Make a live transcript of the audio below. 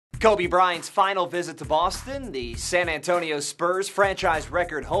Kobe Bryant's final visit to Boston, the San Antonio Spurs franchise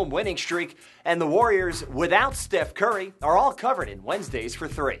record home winning streak, and the Warriors without Steph Curry are all covered in Wednesdays for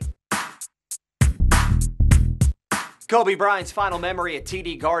 3. Kobe Bryant's final memory at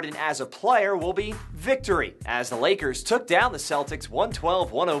TD Garden as a player will be victory, as the Lakers took down the Celtics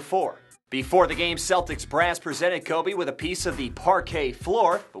 112-104. Before the game, Celtics brass presented Kobe with a piece of the parquet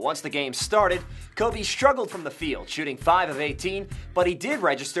floor, but once the game started, Kobe struggled from the field, shooting 5 of 18, but he did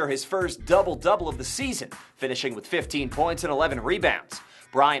register his first double-double of the season, finishing with 15 points and 11 rebounds.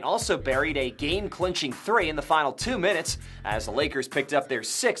 Bryant also buried a game-clinching 3 in the final 2 minutes as the Lakers picked up their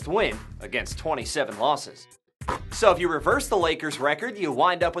 6th win against 27 losses. So if you reverse the Lakers record, you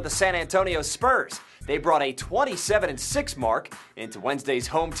wind up with the San Antonio Spurs. They brought a 27-6 mark into Wednesday's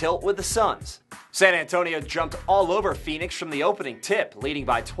home tilt with the Suns. San Antonio jumped all over Phoenix from the opening tip, leading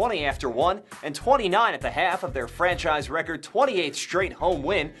by 20 after 1 and 29 at the half of their franchise record 28th straight home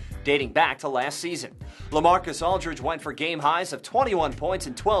win dating back to last season. LaMarcus Aldridge went for game highs of 21 points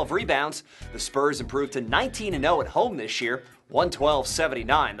and 12 rebounds. The Spurs improved to 19-0 at home this year,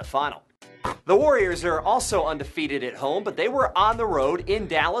 112-79 the final. The Warriors are also undefeated at home, but they were on the road in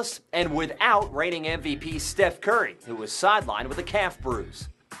Dallas and without reigning MVP Steph Curry, who was sidelined with a calf bruise.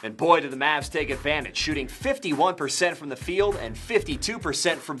 And boy, did the Mavs take advantage, shooting 51% from the field and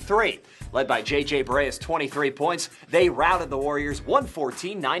 52% from 3. Led by J.J. Barea 23 points, they routed the Warriors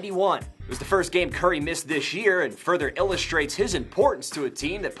 114-91. It was the first game Curry missed this year and further illustrates his importance to a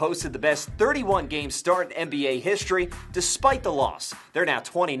team that posted the best 31-game start in NBA history despite the loss. They're now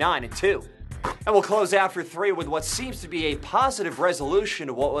 29-2. And we'll close out for 3 with what seems to be a positive resolution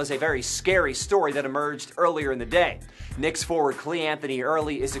to what was a very scary story that emerged earlier in the day. Knicks forward Cleanthony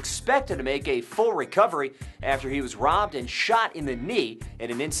Early is expected to make a full recovery after he was robbed and shot in the knee in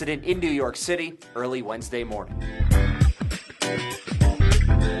an incident in New York City early Wednesday morning.